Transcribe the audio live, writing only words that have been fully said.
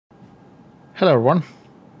Hello everyone,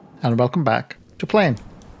 and welcome back to Playne.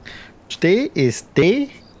 Today is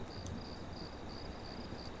day...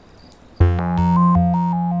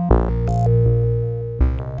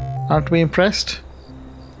 Aren't we impressed?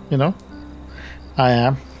 You know, I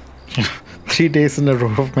am. 3 days in a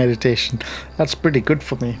row of meditation. That's pretty good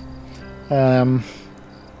for me.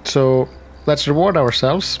 So let's reward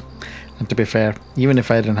ourselves. And to be fair, even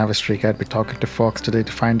if I didn't have a streak, I'd be talking to Fox today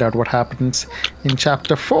to find out what happens in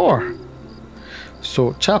Chapter 4.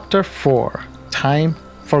 So, Chapter 4, Time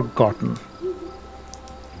Forgotten.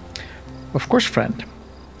 Of course, friend.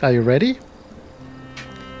 Are you ready?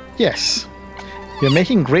 Yes. You're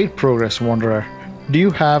making great progress, Wanderer. Do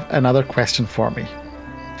you have another question for me?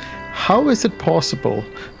 How is it possible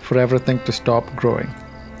for everything to stop growing?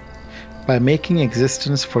 By making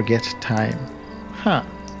existence forget time. Huh.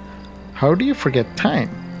 How do you forget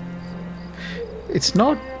time? It's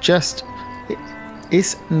not just...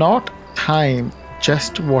 Is not time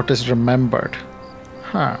just what is remembered?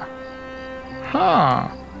 Huh.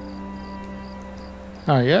 Ah,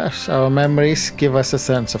 yes, our memories give us a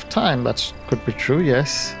sense of time. That could be true,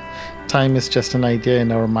 yes. Time is just an idea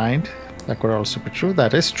in our mind. That could also be true.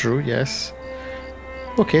 That is true, yes.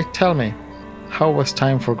 Okay, tell me, how was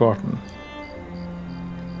time forgotten?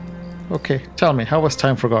 Okay, tell me, how was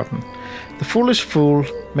time forgotten? The foolish fool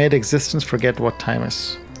made existence forget what time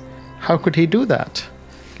is. How could he do that?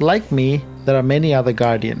 Like me, there are many other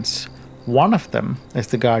guardians. One of them is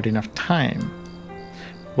the guardian of time.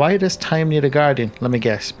 Why does time need a guardian? Let me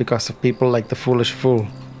guess, because of people like the foolish fool.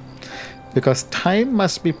 Because time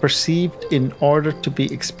must be perceived in order to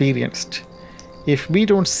be experienced. If we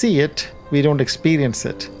don't see it, we don't experience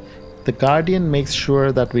it. The guardian makes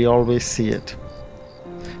sure that we always see it.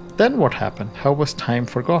 Then what happened? How was time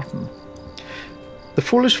forgotten? The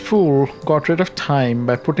foolish fool got rid of time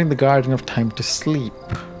by putting the guardian of time to sleep.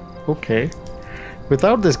 Okay.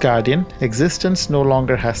 Without this guardian, existence no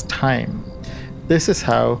longer has time. This is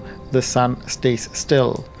how the sun stays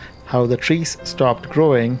still, how the trees stopped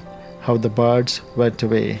growing, how the birds went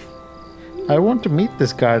away. I want to meet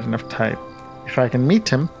this guardian of time. If I can meet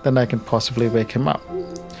him, then I can possibly wake him up.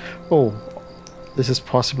 Oh, this is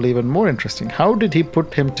possibly even more interesting. How did he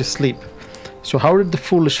put him to sleep? So how did the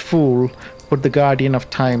foolish fool put the guardian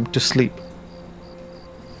of time to sleep?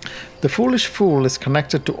 The foolish fool is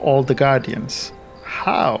connected to all the guardians.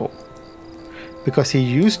 How? Because he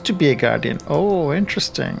used to be a guardian. Oh,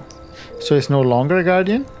 interesting. So he's no longer a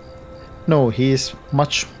guardian? No, he is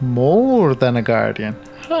much more than a guardian.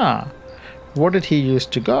 Huh. What did he use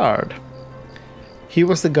to guard? He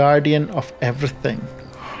was the guardian of everything.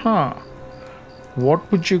 Huh.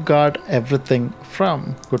 What would you guard everything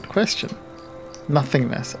from? Good question.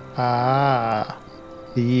 Nothingness. Ah,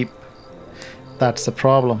 deep. That's the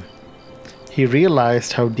problem. He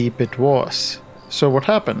realized how deep it was. So what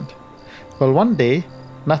happened? Well, one day,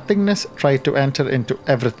 nothingness tried to enter into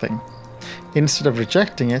everything. Instead of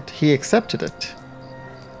rejecting it, he accepted it.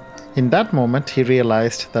 In that moment, he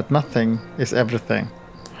realized that nothing is everything.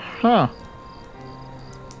 Huh.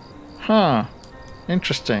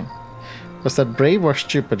 Interesting. Was that brave or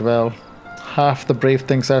stupid? Well, half the brave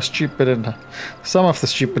things are stupid, and some of the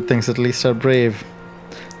stupid things at least are brave.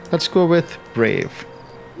 Let's go with brave.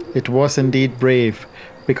 It was indeed brave,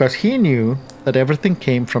 because he knew that everything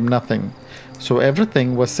came from nothing. So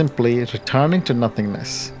everything was simply returning to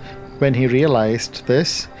nothingness. When he realized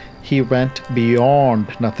this, he went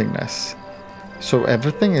beyond nothingness. So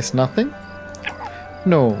everything is nothing?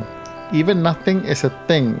 No, even nothing is a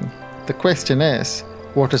thing. The question is,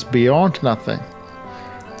 what is beyond nothing?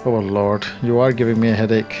 Oh Lord, you are giving me a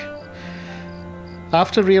headache.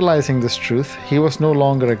 After realizing this truth, he was no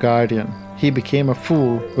longer a guardian. He became a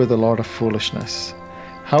fool with a lot of foolishness.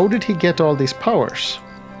 How did he get all these powers?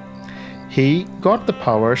 He got the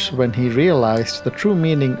powers when he realized the true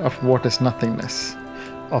meaning of what is nothingness,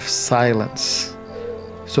 of silence.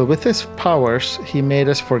 So with his powers, he made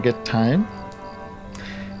us forget time.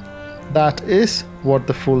 That is what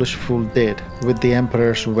the foolish fool did with the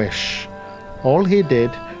emperor's wish. All he did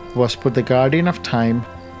was put the guardian of time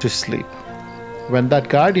to sleep. When that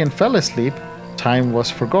guardian fell asleep, time was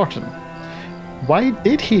forgotten. Why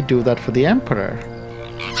did he do that for the emperor?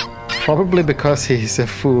 Probably because he is a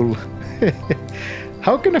fool.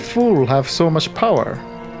 How can a fool have so much power?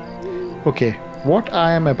 Okay, what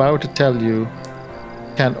I am about to tell you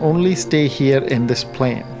can only stay here in this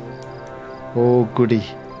plane. Oh goody,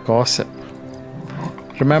 gossip.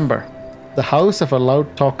 Remember, the house of a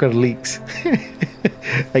loud talker leaks.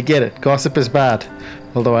 I get it, gossip is bad.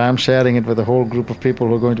 Although I am sharing it with a whole group of people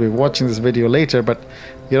who are going to be watching this video later, but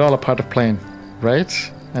you're all a part of Playne,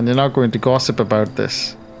 right? And you're not going to gossip about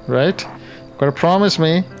this, right? Gotta promise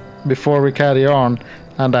me before we carry on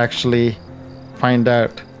and actually find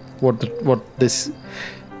out what this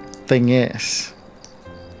thing is.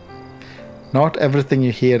 Not everything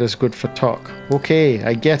you hear is good for talk. Okay,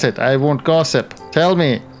 I get it. I won't gossip. Tell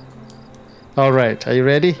me. Alright, are you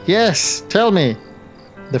ready? Yes, tell me.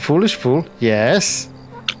 The foolish fool? Yes.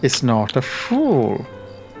 It's not a fool.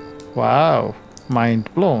 Wow,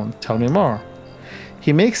 mind blown. Tell me more.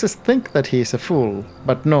 He makes us think that he is a fool,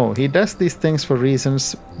 but no, he does these things for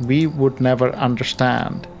reasons we would never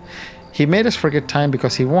understand. He made us forget time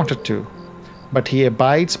because he wanted to, but he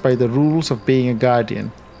abides by the rules of being a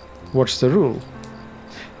guardian. What's the rule?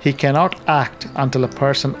 He cannot act until a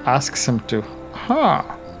person asks him to. Huh.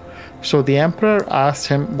 So the emperor asked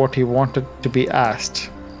him what he wanted to be asked.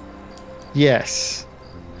 Yes.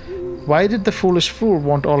 Why did the foolish fool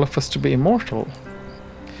want all of us to be immortal?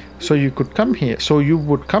 So you would come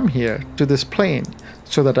here to this plane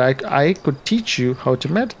so that I could teach you how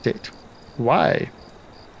to meditate. Why?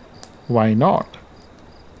 Why not?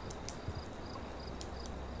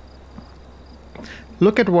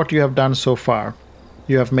 Look at what you have done so far.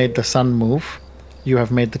 You have made the sun move. You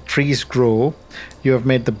have made the trees grow. You have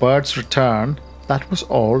made the birds return. That was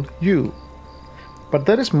all you. But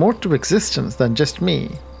there is more to existence than just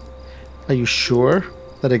me. Are you sure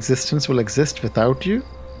that existence will exist without you?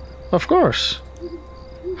 Of course.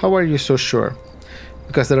 How are you so sure?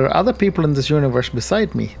 Because there are other people in this universe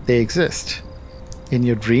beside me. They exist. In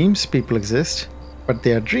your dreams, people exist, but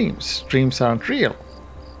they are dreams. Dreams aren't real.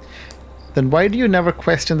 Then why do you never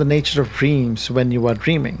question the nature of dreams when you are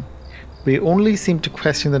dreaming? We only seem to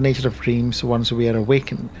question the nature of dreams once we are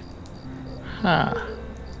awakened.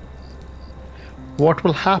 What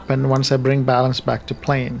will happen once I bring balance back to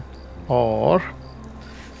Playne? Or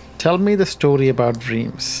tell me the story about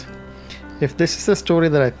dreams. If this is the story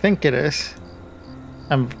that I think it is,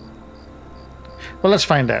 well, let's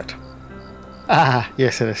find out.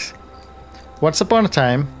 Yes it is. Once upon a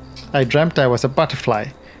time, I dreamt I was a butterfly.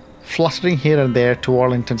 Fluttering here and there, to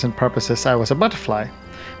all intents and purposes, I was a butterfly.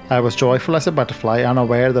 I was joyful as a butterfly,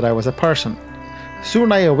 unaware that I was a person.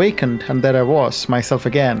 Soon I awakened, and there I was, myself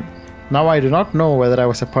again. Now I do not know whether I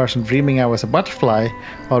was a person dreaming I was a butterfly,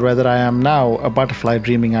 or whether I am now a butterfly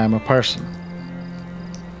dreaming I am a person.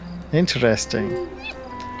 Interesting.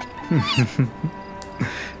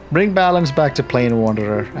 Bring balance back to Playne,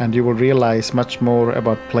 Wanderer, and you will realize much more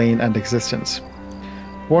about Playne and existence.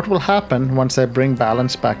 What will happen once I bring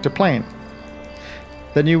balance back to Playne?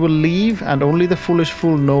 Then you will leave, and only the foolish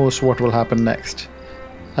fool knows what will happen next.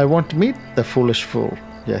 I want to meet the foolish fool.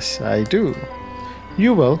 Yes, I do.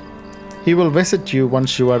 You will. He will visit you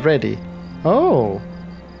once you are ready. Oh,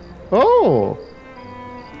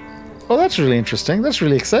 that's really interesting. That's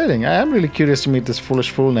really exciting. I am really curious to meet this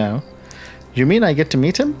foolish fool now. You mean I get to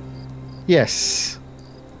meet him? Yes.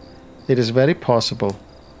 It is very possible.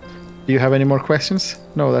 Do you have any more questions?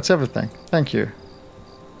 No, that's everything. Thank you.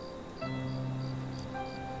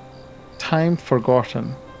 Time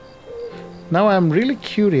forgotten. Now I'm really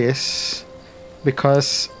curious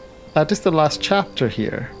because that is the last chapter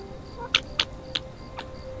here.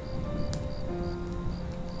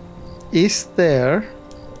 Is there...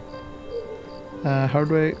 how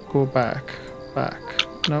do I go back?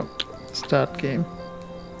 No, start game.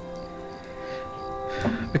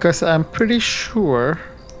 Because I'm pretty sure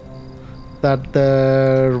that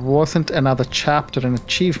there wasn't another chapter in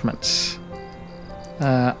achievements.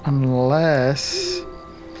 Unless...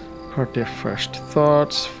 Got your first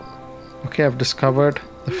thoughts. Okay, I've discovered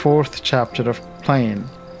the 4th chapter of Playne.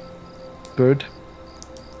 Good.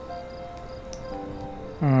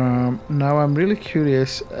 Now I'm really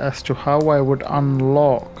curious as to how I would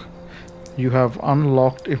unlock. You have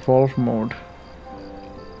unlocked evolve mode.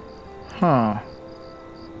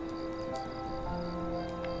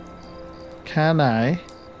 Can I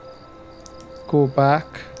go back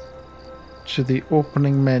to the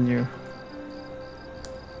opening menu?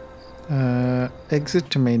 Exit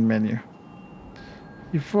to main menu.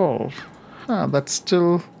 Evolve. That's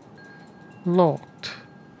still locked.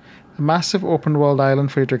 A massive open world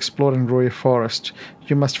island for you to explore and grow your forest.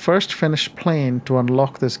 You must first finish Playne to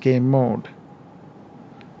unlock this game mode.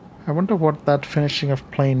 I wonder what that finishing of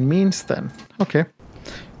Playne means then. Okay.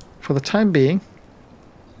 For the time being,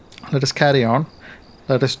 let us carry on.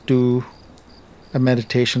 Let us do a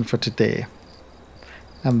meditation for today.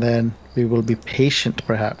 And then we will be patient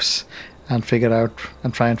perhaps and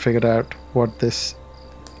try and figure out what this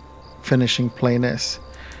finishing Playne is.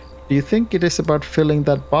 Do you think it is about filling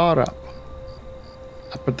that bar up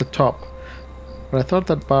at the top? But I thought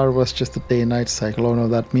that bar was just the day-night cycle. Oh no,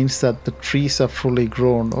 that means that the trees are fully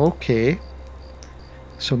grown. Okay.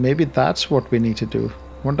 So maybe that's what we need to do.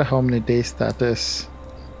 Wonder how many days that is.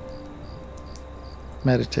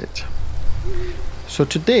 Meditate. So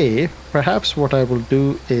today, perhaps what I will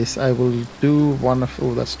do is I will do one of...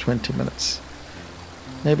 Oh, that's 20 minutes.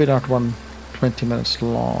 Maybe not one 20 minutes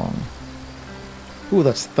long. Oh,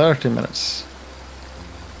 that's 30 minutes.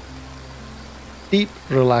 Deep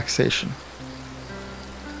relaxation.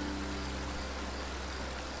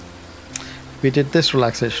 We did this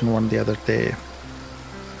relaxation one the other day.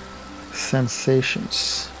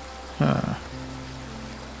 Sensations. Huh.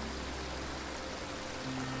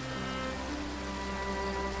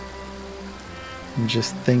 I'm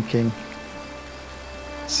just thinking.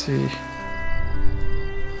 Let's see.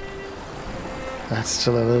 That's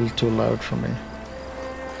still a little too loud for me.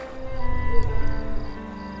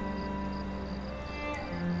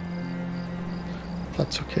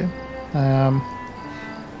 That's okay.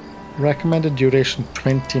 Recommended duration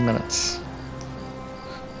 20 minutes.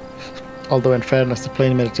 Although in fairness, the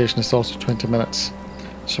Playne meditation is also 20 minutes.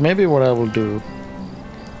 So maybe what I will do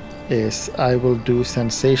is I will do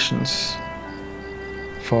sensations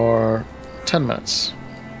for 10 minutes.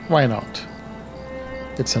 Why not?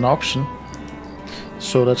 It's an option.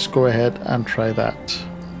 So let's go ahead and try that.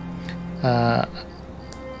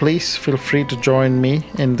 Please feel free to join me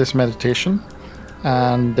in this meditation,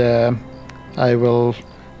 and I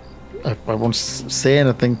won't say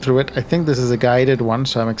anything through it. I think this is a guided one,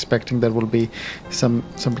 so I'm expecting there will be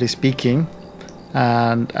somebody speaking,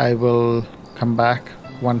 and I will come back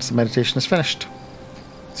once the meditation is finished.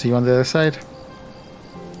 See you on the other side.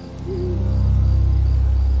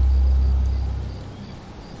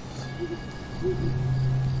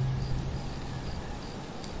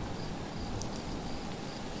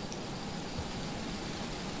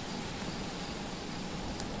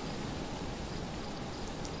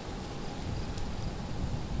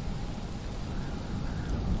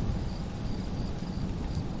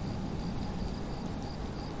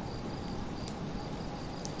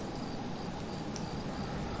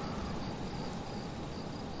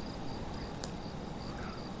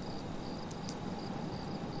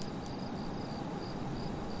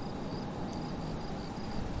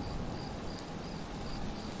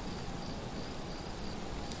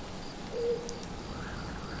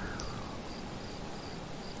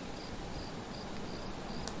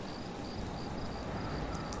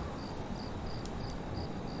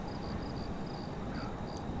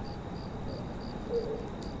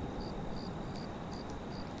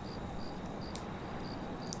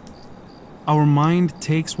 Our mind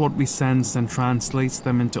takes what we sense and translates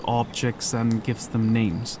them into objects and gives them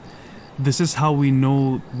names. This is how we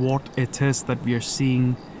know what it is that we are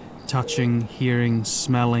seeing, touching, hearing,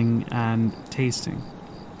 smelling, and tasting.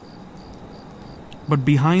 But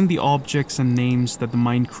behind the objects and names that the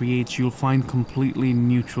mind creates, you'll find completely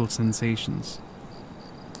neutral sensations.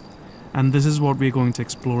 And this is what we're going to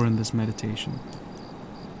explore in this meditation.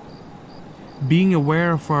 Being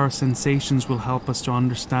aware of our sensations will help us to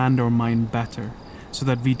understand our mind better, so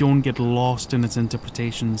that we don't get lost in its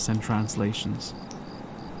interpretations and translations.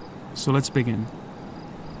 So let's begin.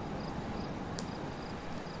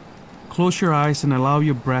 Close your eyes and allow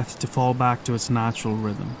your breath to fall back to its natural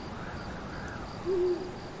rhythm.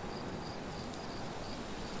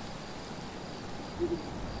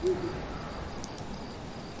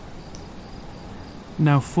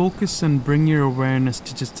 Now focus and bring your awareness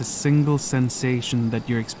to just a single sensation that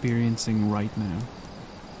you're experiencing right now.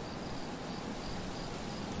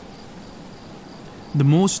 The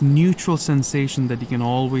most neutral sensation that you can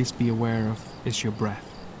always be aware of is your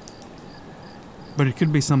breath. But it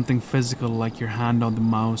could be something physical like your hand on the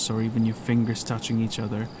mouse or even your fingers touching each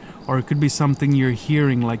other, or it could be something you're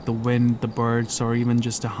hearing like the wind, the birds, or even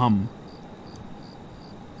just a hum.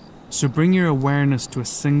 So bring your awareness to a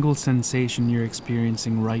single sensation you're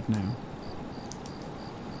experiencing right now.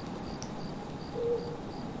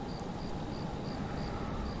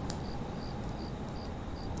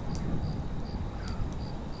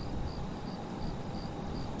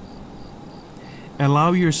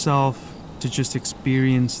 Allow yourself to just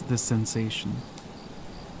experience the sensation.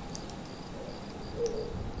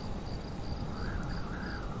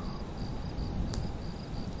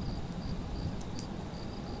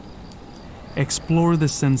 Explore the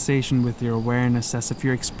sensation with your awareness as if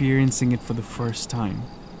you're experiencing it for the first time.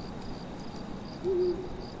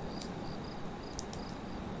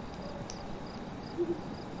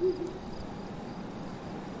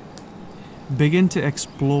 Begin to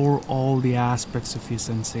explore all the aspects of your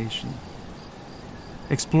sensation.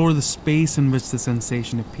 Explore the space in which the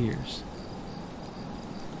sensation appears.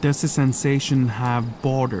 Does the sensation have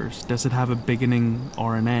borders? Does it have a beginning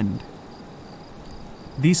or an end?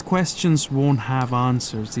 These questions won't have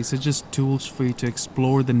answers. These are just tools for you to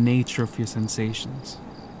explore the nature of your sensations.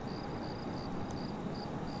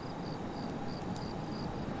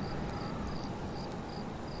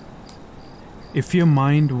 If your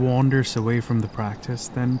mind wanders away from the practice,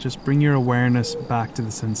 then just bring your awareness back to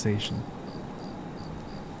the sensation.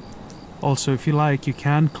 Also, if you like, you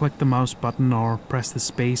can click the mouse button or press the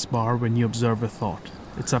space bar when you observe a thought.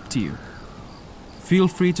 It's up to you. Feel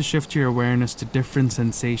free to shift your awareness to different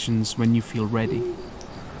sensations when you feel ready.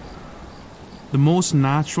 The most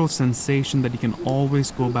natural sensation that you can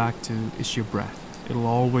always go back to is your breath. It'll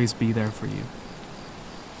always be there for you.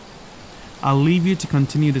 I'll leave you to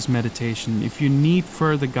continue this meditation. If you need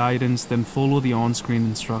further guidance, then follow the on-screen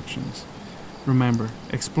instructions. Remember,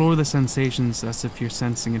 explore the sensations as if you're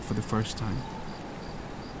sensing it for the first time.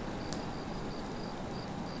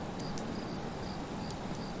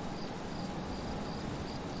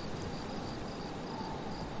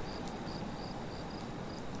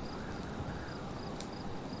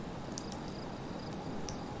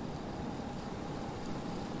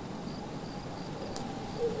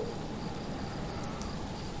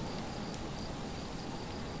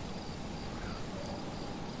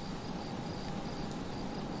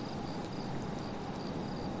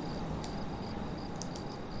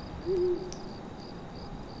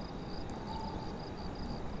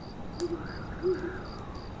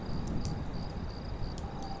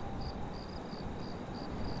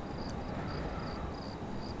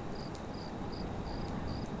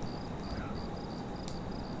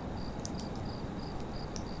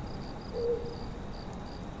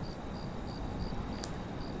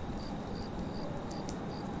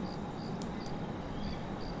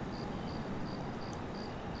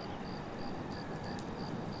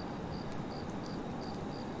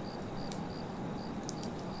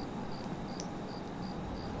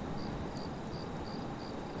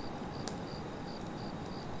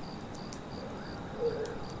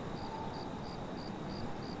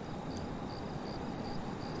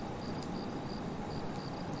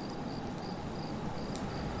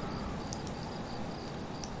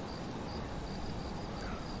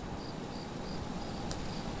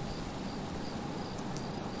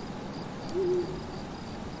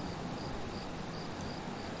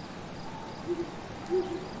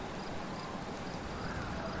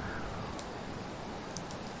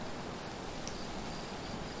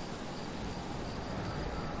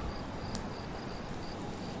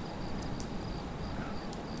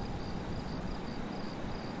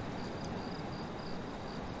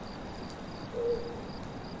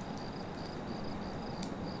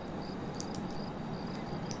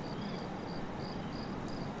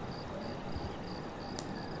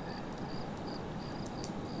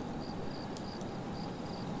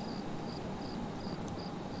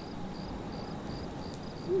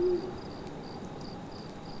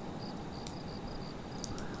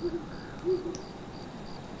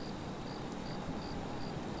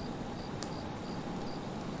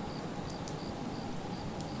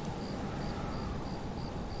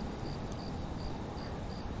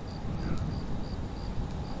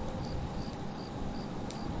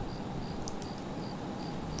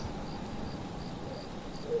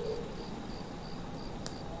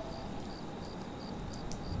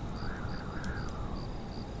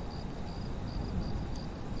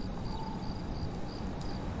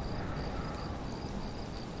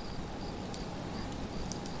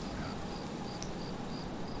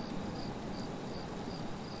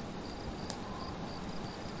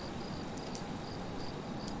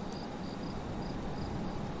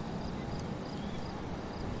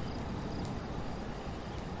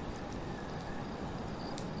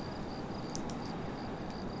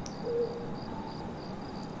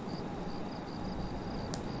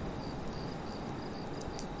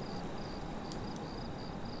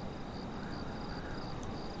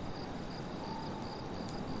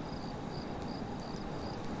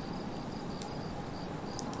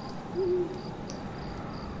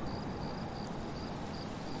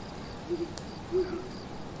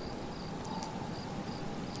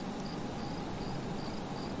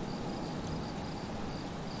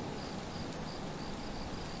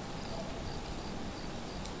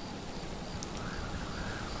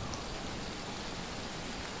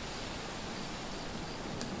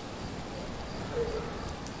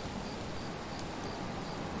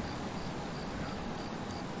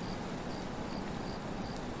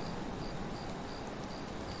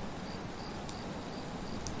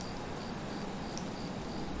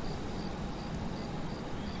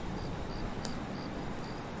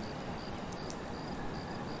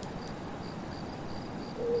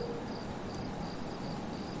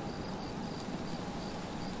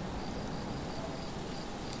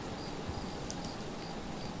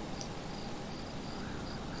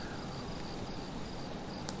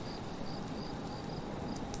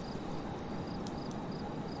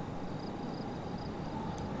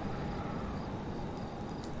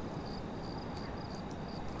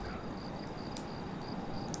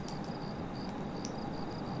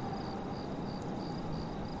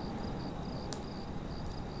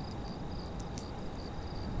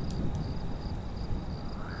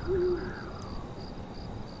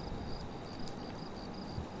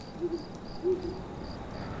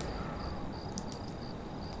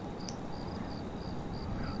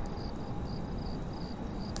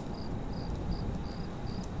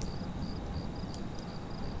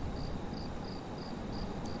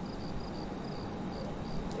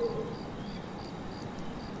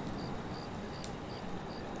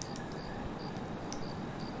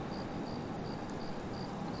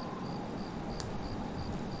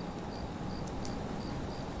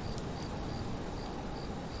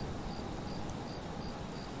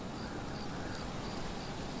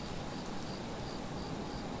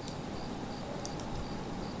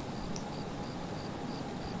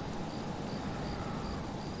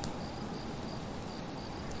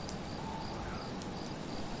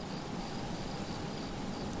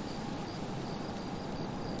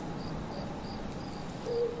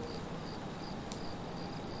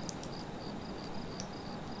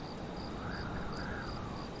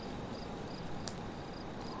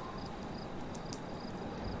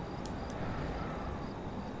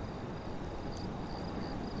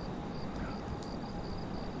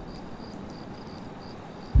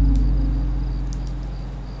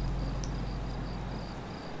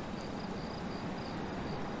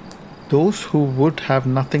 Those who would have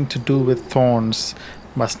nothing to do with thorns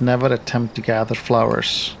must never attempt to gather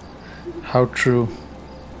flowers. How true.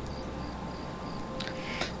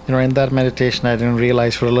 You know, in that meditation, I didn't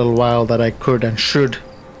realize for a little while that I could and should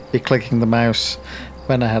be clicking the mouse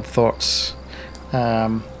when I had thoughts.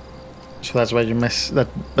 So that's why you miss that.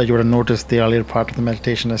 But you would have noticed the earlier part of the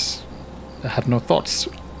meditation is I had no thoughts.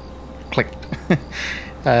 Clicked.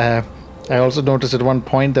 I also noticed at one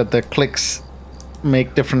point that the clicks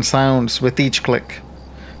make different sounds with each click.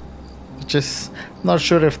 Just not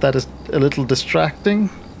sure if that is a little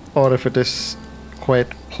distracting or if it is quite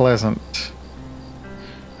pleasant.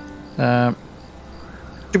 To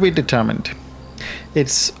be determined.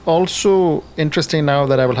 It's also interesting now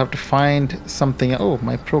that I will have to find something. Oh,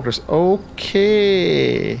 my progress.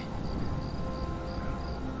 Okay.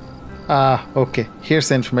 Okay. Here's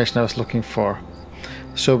the information I was looking for.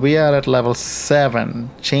 So we are at level 7.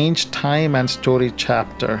 Change time and story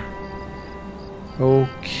chapter.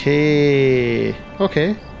 Okay.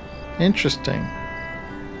 Okay. Interesting.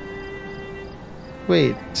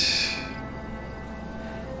 Wait.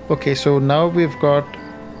 Okay, so now we've got...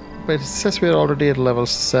 But it says we're already at level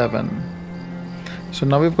 7. So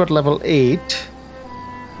now we've got level 8,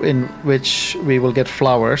 in which we will get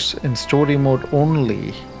flowers in story mode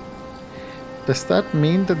only. Does that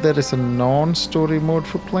mean that there is a non-story mode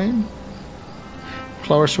for Playne?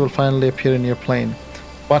 Flowers will finally appear in your plane.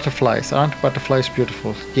 Butterflies. Aren't butterflies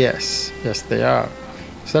beautiful? Yes. Yes, they are.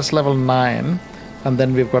 So that's level 9. And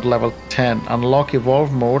then we've got level 10. Unlock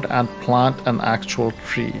evolve mode and plant an actual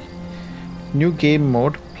tree. New game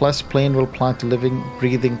mode, plus Playne will plant a living,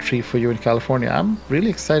 breathing tree for you in California. I'm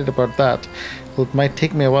really excited about that. It might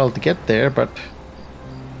take me a while to get there, but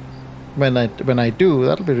when I do,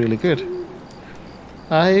 that'll be really good.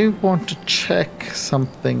 I want to check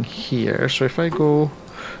something here. So if I go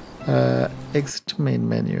exit to main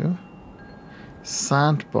menu,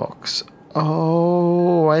 sandbox.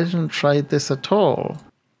 Oh, I didn't try this at all.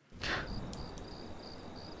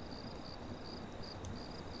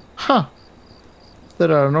 Huh.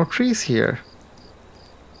 There are no trees here.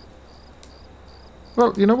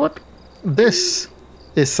 Well, you know what? This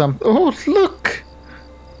is some... Oh, look!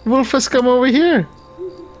 Wolf has come over here.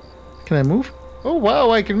 Can I move? Oh, wow,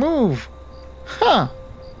 I can move. Huh.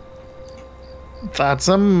 That's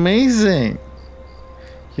amazing.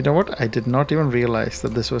 You know what? I did not even realize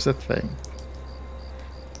that this was a thing.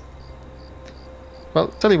 Well,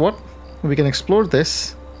 tell you what. We can explore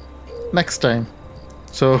this next time.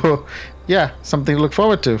 So, yeah, something to look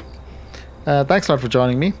forward to. Thanks a lot for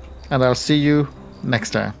joining me, and I'll see you next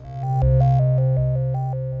time.